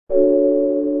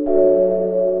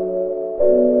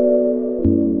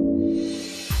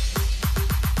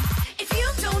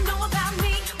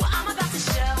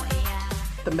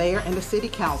mayor and the city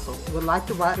council would like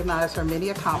to recognize her many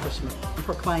accomplishments and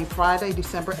proclaim Friday,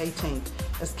 December 18th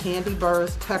as Candy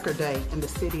Bird's Tucker Day in the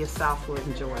city of Southwood,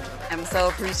 Georgia. I'm so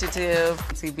appreciative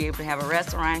to be able to have a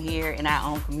restaurant here in our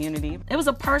own community. It was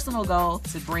a personal goal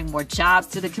to bring more jobs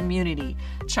to the community,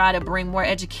 try to bring more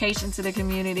education to the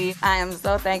community. I am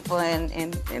so thankful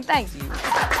and thank you.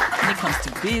 When it comes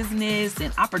to business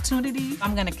and opportunity,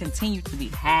 I'm gonna continue to be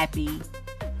happy,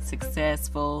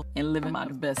 successful, and living my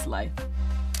best life.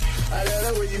 I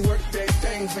love when you work that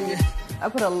thing for you. I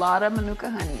put a lot of Manuka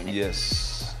honey in it.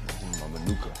 Yes,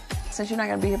 Manuka. Since you're not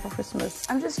gonna be here for Christmas,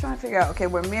 I'm just trying to figure out, okay,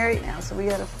 we're married now, so we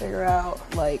gotta figure out,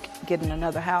 like, getting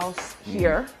another house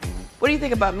here. What do you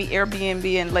think about me Airbnb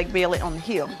in Lake Bailey on the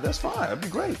hill? That's fine, that'd be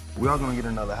great. We are gonna get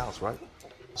another house, right?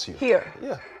 Here?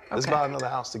 Yeah, let's buy another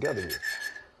house together here.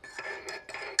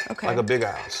 Okay. Like a bigger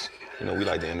house. You know, we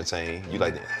like to entertain, you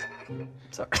like to...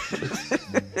 Sorry.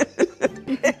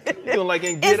 You don't like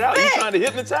and get out, you trying to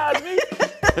hypnotize me?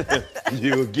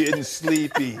 You're getting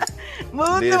sleepy.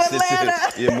 Move to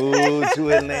Atlanta. You move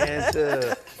to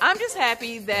Atlanta. I'm just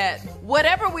happy that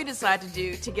whatever we decide to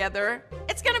do together,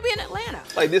 it's gonna be in Atlanta.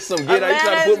 Like this some get out, you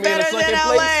trying to put me in a sunken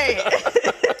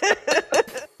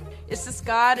place? It's just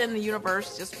God and the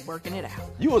universe just working it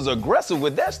out. You was aggressive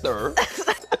with that stir.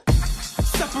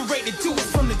 Separated to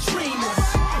us from the dreamers.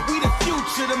 We the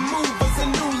future, the movers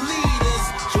and new leaders.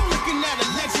 You looking at a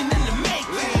legend in the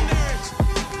making.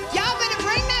 Y'all better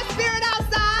bring that spirit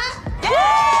outside.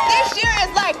 This year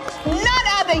is like none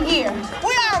other year.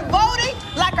 We are voting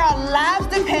like our lives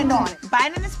depend on it.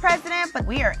 Biden is president, but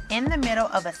we are in the middle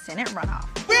of a Senate runoff.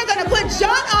 We're gonna put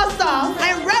John Ossoff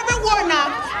and Reverend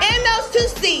Warnock in those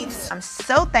 2 seats. I'm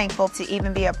so thankful to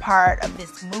even be a part of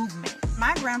this movement.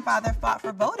 My grandfather fought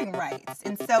for voting rights,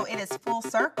 and so it is full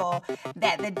circle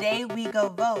that the day we go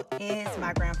vote is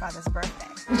my grandfather's birthday.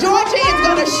 Georgia is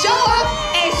gonna show up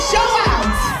and show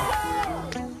out.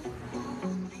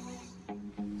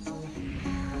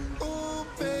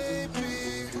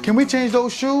 Can we change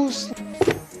those shoes?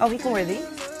 Oh, he can wear these?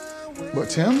 What,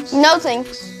 Tim's? No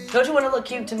thanks. Don't you want to look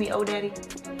cute to me, oh daddy?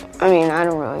 I mean, I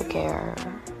don't really care.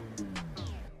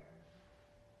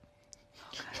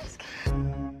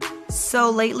 So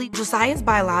lately, Josiah's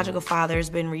biological father has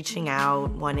been reaching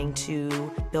out, wanting to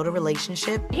build a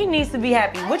relationship. He needs to be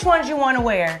happy. Which ones you want to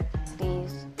wear?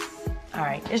 These. All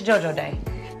right, it's JoJo Day.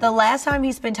 The last time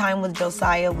he spent time with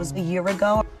Josiah was a year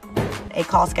ago. A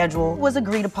call schedule was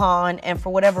agreed upon, and for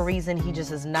whatever reason, he just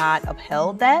has not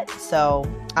upheld that. So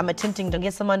I'm attempting to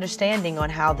get some understanding on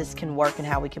how this can work and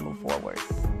how we can move forward.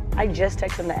 I just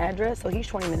texted him the address, so he's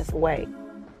 20 minutes away.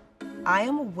 I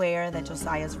am aware that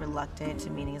Josiah's reluctant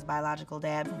to meeting his biological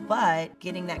dad, but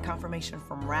getting that confirmation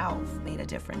from Ralph made a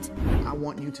difference. I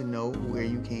want you to know where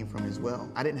you came from as well.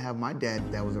 I didn't have my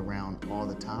dad that was around all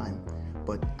the time,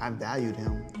 but I valued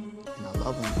him and I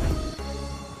love him.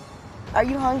 Are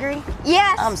you hungry?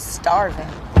 Yes. I'm starving.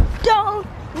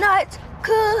 Donuts,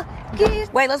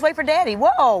 cookies. Wait, let's wait for Daddy.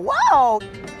 Whoa, whoa.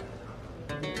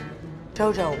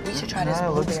 JoJo, we should try this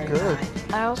blueberry good. pie.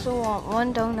 I also want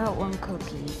 1 donut, 1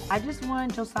 cookie. I just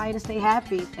want Josiah to stay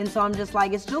happy, and so I'm just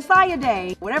like, it's Josiah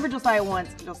Day. Whatever Josiah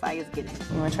wants, Josiah's getting.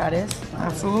 You wanna try this?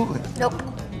 Absolutely. Nope.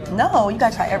 No, you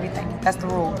gotta try everything. That's the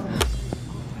rule.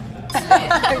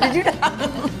 Did you know?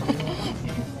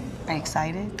 Are you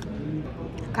excited?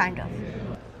 Kind of.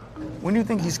 When do you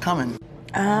think he's coming?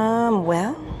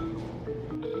 Well.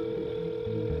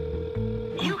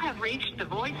 You have reached the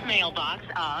voicemail box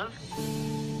of...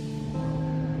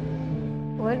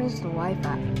 What is the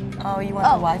Wi-Fi? Oh, you want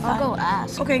the Wi-Fi? I'll go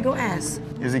ask. Okay, go ask.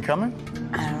 Is he coming?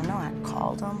 I don't know, I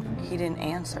called him. He didn't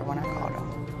answer when I called him.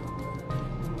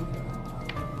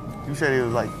 You said he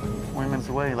was like 20 minutes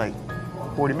away, like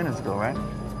 40 minutes ago, right?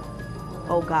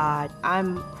 Oh God,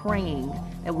 I'm praying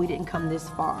that we didn't come this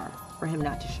far for him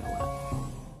not to show up.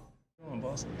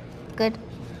 Good.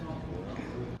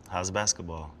 How's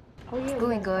basketball? Oh, yeah.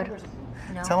 Doing good.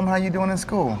 No. Tell him how you doing in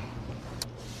school.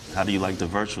 How do you like the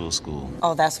virtual school?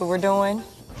 Oh, that's what we're doing?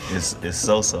 It's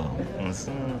so-so.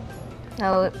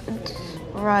 No, it's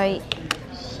right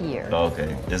here.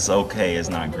 Okay, it's okay, it's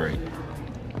not great.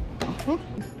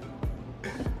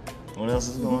 What else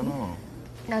is going on?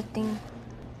 Nothing.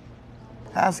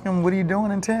 Ask him, what are you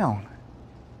doing in town?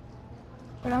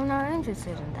 But I'm not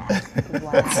interested in that.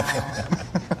 Wow.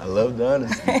 I love the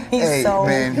honesty. He's so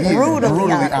man, he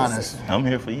brutally honest. I'm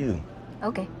here for you.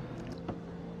 Okay.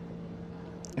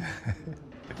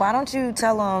 Why don't you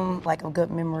tell him like a good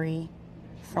memory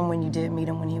from when you did meet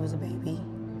him when he was a baby?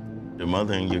 Your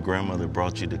mother and your grandmother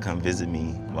brought you to come visit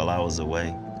me while I was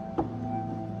away.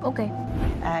 Okay.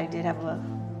 I did have a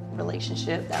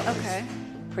relationship that was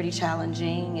pretty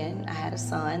challenging, and I had a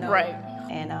son. Right.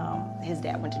 And his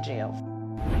dad went to jail.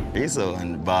 He's so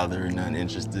unbothered and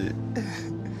uninterested.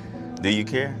 Do you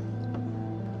care?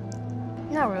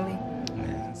 Not really.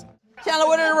 Chandler,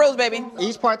 what are the rules, baby?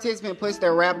 Each participant puts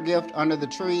their wrapped gift under the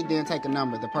tree, then take a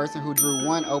number. The person who drew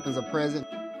 1 opens a present.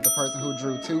 The person who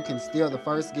drew 2 can steal the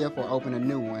first gift or open a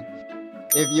new one.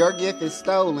 If your gift is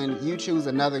stolen, you choose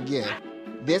another gift.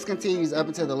 This continues up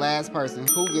until the last person,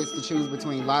 who gets to choose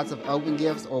between lots of open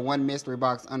gifts or 1 mystery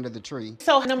box under the tree.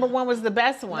 So number 1 was the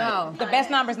best one. No. The best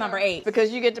number is number 8.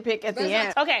 Because you get to pick at the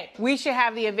end. Okay, we should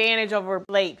have the advantage over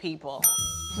late people.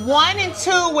 1 and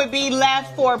 2 would be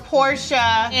left for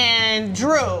Portia and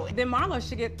Drew. Then Marlo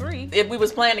should get 3. If we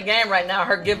was playing the game right now,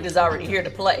 her gift is already here to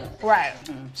play. Right.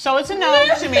 So it's a no,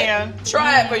 Shamia.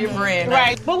 Try it for your friend.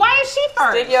 Right. But why is she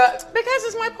first? Because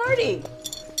it's my party.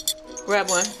 Grab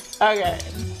one. Okay.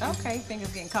 Okay, fingers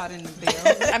getting caught in the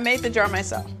bill. I made the jar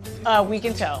myself. We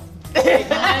can tell.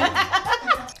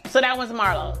 So that was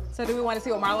Marlo. So do we want to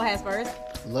see what Marlo has first?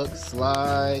 Looks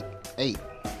like 8.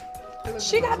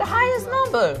 She got the highest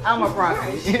number. I'm a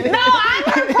proxy. No, I'm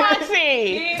her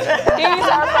proxy. He's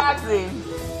our proxy.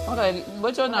 Okay,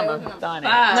 what's your number, Donnie?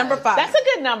 5. Number 5. That's a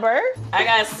good number. I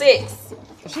got 6.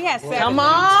 She has 7. Come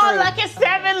on, lucky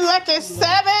 7, lucky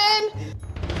 7.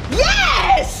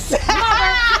 Yes! Yes!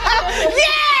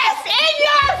 In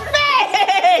your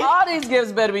face! All these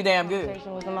gifts better be damn good.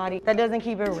 With somebody that doesn't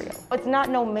keep it real. It's not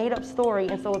no made-up story,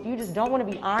 and so if you just don't want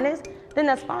to be honest, then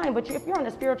that's fine. But if you're on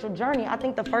a spiritual journey, I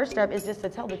think the first step is just to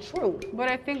tell the truth. But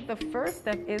I think the first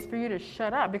step is for you to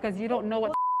shut up because you don't know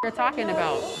what you're talking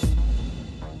about.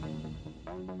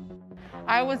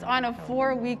 I was on a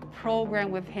 4-week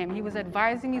program with him. He was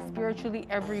advising me spiritually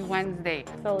every Wednesday.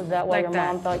 So is that why your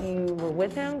mom thought you were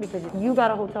with him? Because you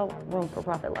got a hotel room for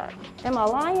Prophet Love. Am I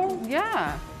lying?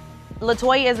 Yeah.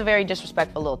 LaToya is a very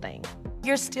disrespectful little thing.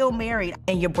 You're still married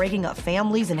and you're breaking up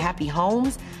families and happy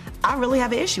homes. I really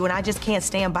have an issue, and I just can't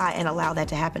stand by and allow that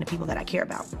to happen to people that I care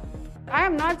about. I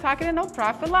am not talking to no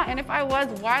prophet law, and if I was,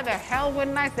 why the hell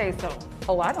wouldn't I say so?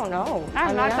 Oh, I don't know.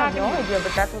 I'm not talking I have no idea,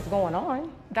 but that's what's going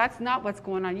on. That's not what's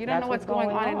going on. You don't That's know what's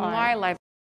going on in my life.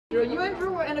 Girl, you and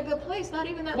Drew were in a good place not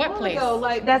even that What long place? ago.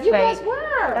 Like, That's you fake. guys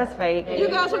were. That's fake. You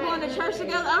guys were going to church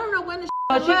together. I don't know when the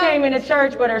Well, she came into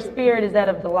church, but her spirit is that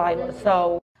of Delilah,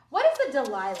 so. What is a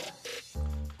Delilah?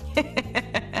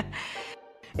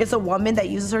 It's a woman that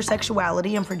uses her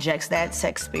sexuality and projects that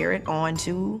sex spirit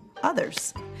onto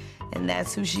others. And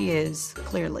that's who she is,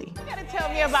 clearly. You gotta tell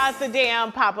me about the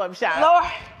damn pop-up shop.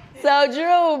 Lord. So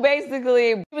Drew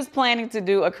basically was planning to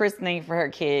do a christening for her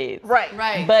kids.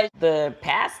 Right. But the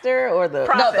pastor or the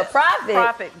prophet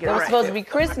Prophet, that was supposed to be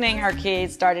christening her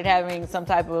kids started having some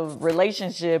type of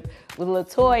relationship with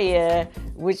LaToya,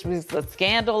 which was a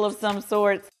scandal of some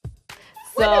sort.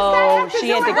 So she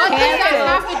had to cancel. What does that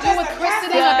have to do with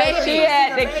christening a baby? She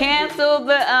had to cancel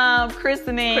the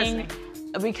christening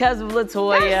because of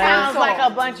LaToya. That sounds like a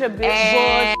bunch of big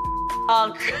and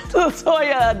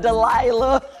LaToya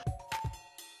Delilah.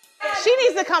 She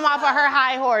needs to come off of her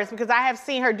high horse because I have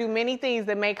seen her do many things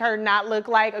that make her not look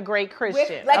like a great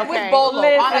Christian. With Bolo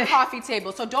on a coffee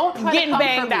table. So don't try Getting to come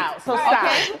banged for me. out. So stop.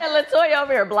 Okay. And LaToya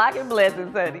over here blocking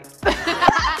blessings, honey.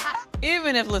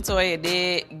 Even if LaToya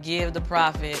did give the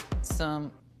prophet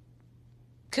some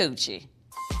coochie,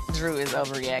 Drew is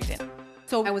overreacting.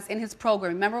 So I was in his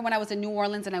program. Remember when I was in New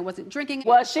Orleans and I wasn't drinking?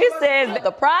 Well, she says that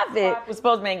the prophet was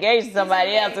supposed to be engaged to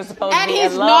somebody else. Is supposed to be And in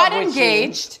he's love not with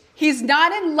engaged. He's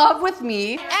not in love with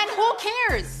me. And who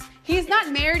cares? He's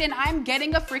not married and I'm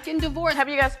getting a freaking divorce. Have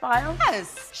you guys filed?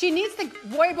 Yes. She needs to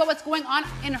worry about what's going on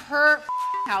in her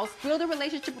house, build a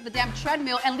relationship with the damn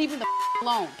treadmill, and leave him the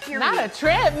alone. Period. Not a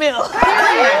treadmill.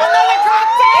 Period. Another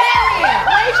cocktail.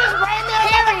 Waitress, bring me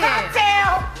another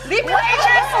cocktail. Leave me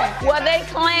alone. Well, they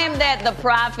claim that the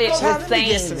prophet was saying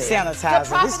this. The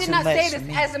prophet did not say this.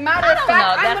 As a matter of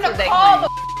fact, I'm That's going what to they call claim.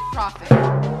 the prophet.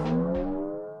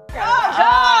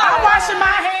 I'm washing my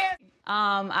hands.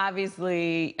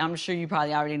 Obviously, I'm sure you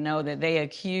probably already know that they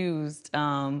accused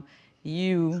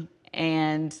you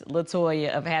and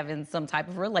LaToya of having some type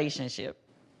of relationship.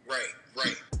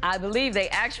 Right. I believe they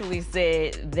actually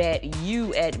said that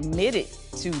you admitted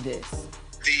to this.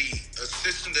 The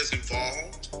assistant that's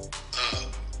involved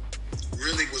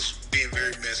really was being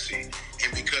very messy.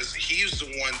 And because he was the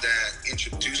one that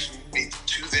introduced me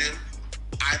to them,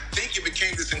 I think it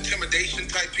became this intimidation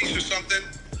type piece or something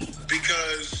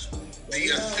because the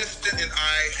assistant and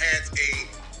I had a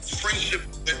friendship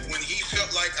when he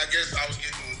felt like, I guess I was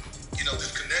getting,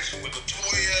 this connection with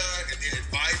LaToya and then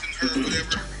advising her or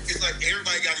whatever. It's like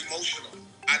everybody got emotional.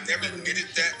 I never admitted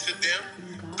that to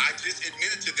them. I just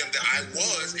admitted to them that I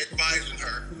was advising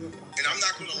her, and I'm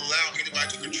not going to allow anybody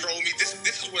to control me.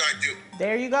 This is what I do.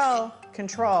 There you go.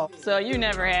 Control. So you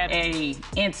never had a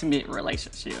intimate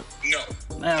relationship? No.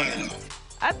 Okay.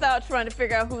 I thought trying to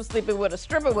figure out who's sleeping with a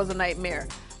stripper was a nightmare.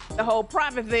 The whole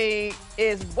prophet thing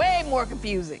is way more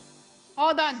confusing.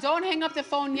 Hold on, don't hang up the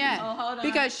phone yet. Oh, hold on.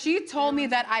 Because she told me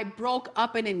that I broke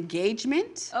up an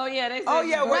engagement. Oh, yeah, they said. Oh,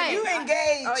 yeah, were Right. you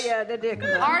engaged? Oh, yeah, they did.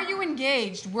 Are you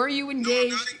engaged? Were you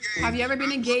engaged? Have you ever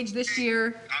been engaged this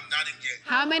year? I'm not engaged.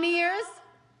 How many years?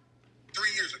 3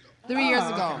 years ago. 3 years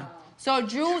ago. So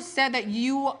Drew said that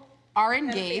you are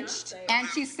engaged, and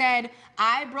she said,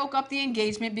 I broke up the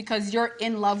engagement because you're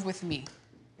in love with me.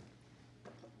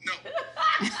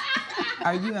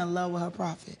 Are you in love with her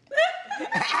prophet?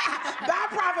 Bye,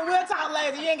 prophet. We'll talk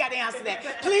later. You ain't got to answer that.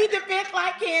 Plead the fifth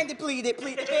like Candy pleaded.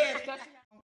 Plead the fifth.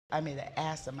 I made an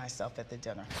ass of myself at the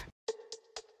dinner.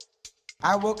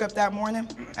 I woke up that morning.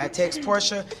 I text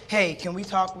Portia, hey, can we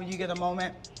talk when you get a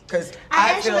moment? Because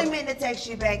I actually meant to text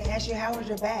you back and ask you, how was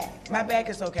your back? My back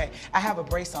is okay. I have a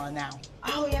brace on now.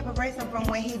 Oh, you have a brace on from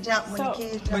when he jumped, when the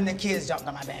kids jumped? When the kids jumped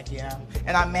on my back, yeah.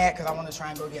 And I'm mad because I want to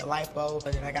try and go get lipo,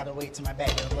 but then I got to wait till my back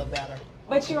gets a little better.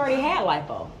 But you already had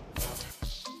lipo.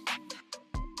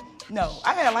 No,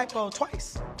 I had lipo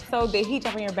twice. So did he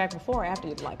jump on your back before or after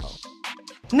you had lipo?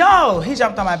 No, he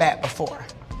jumped on my back before.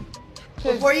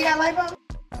 Before you got lipo?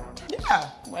 Yeah.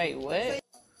 Wait, what?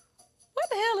 What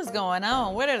the hell is going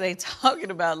on? What are they talking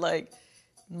about? Like,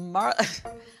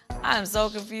 I'm so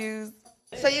confused.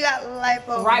 So you got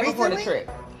lipo right recently? before the trip.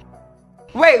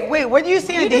 Wait, what are you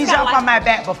saying? Did he jump on my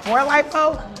back before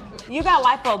lipo? You got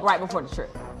lipo right before the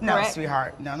trip. No, correct?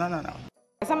 sweetheart. No.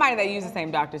 Somebody that used the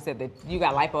same doctor said that you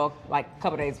got lipo like a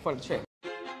couple days before the trip.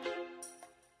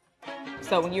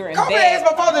 So when you were in Couple bed. days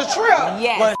before the trip?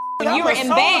 Yes. Well, when you were I'm a in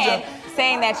soldier. bed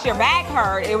saying that your back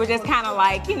hurt, it was just kind of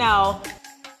like, you know.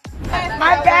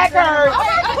 My back hurts.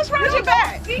 What's wrong with your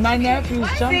back? My nephews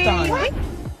jumped on me.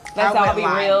 Let's I all went be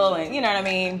live. real and you know what I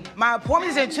mean? My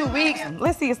appointment's in 2 weeks.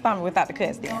 Let's see your stomach without the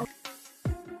cuts then.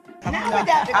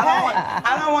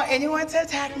 I don't want anyone to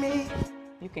attack me.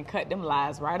 You can cut them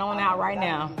lies right on out right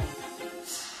now.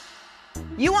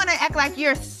 You want to act like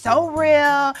you're so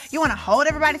real. You want to hold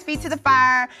everybody's feet to the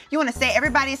fire. You want to say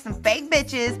everybody is some fake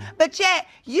bitches. But yet,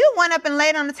 you went up and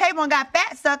laid on the table and got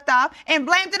fat sucked off and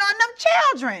blamed it on them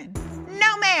children.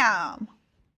 No, ma'am.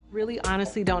 Really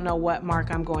honestly don't know what Mark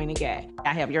I'm going to get.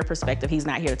 I have your perspective. He's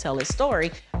not here to tell his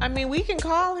story. I mean, we can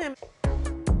call him.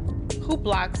 Who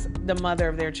blocks the mother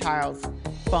of their child's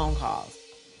phone calls?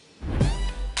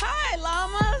 Hi,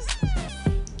 llamas.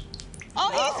 Oh,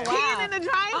 he's peeing in the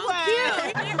driveway.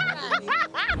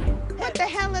 What the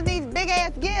hell are these big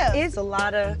ass gifts? It's a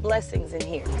lot of blessings in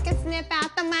here. I can sniff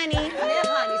out the money. Snip,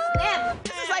 honey, snip.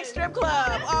 This is like strip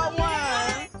club, all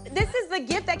one. This is the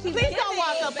gift that keeps Please don't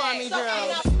walk up on me,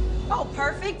 Drew. Oh,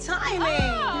 perfect timing.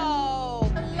 Oh,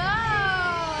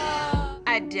 hello.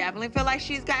 I definitely feel like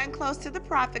she's gotten close to the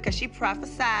prophet because she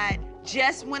prophesied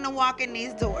just when to walk in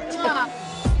these doors.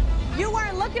 You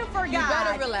weren't looking for God. You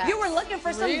better relax. You were looking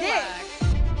for some dick.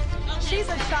 She's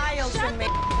a child to me.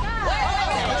 I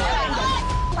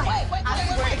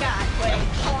swear to God. Wait,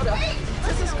 hold up.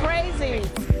 This is crazy.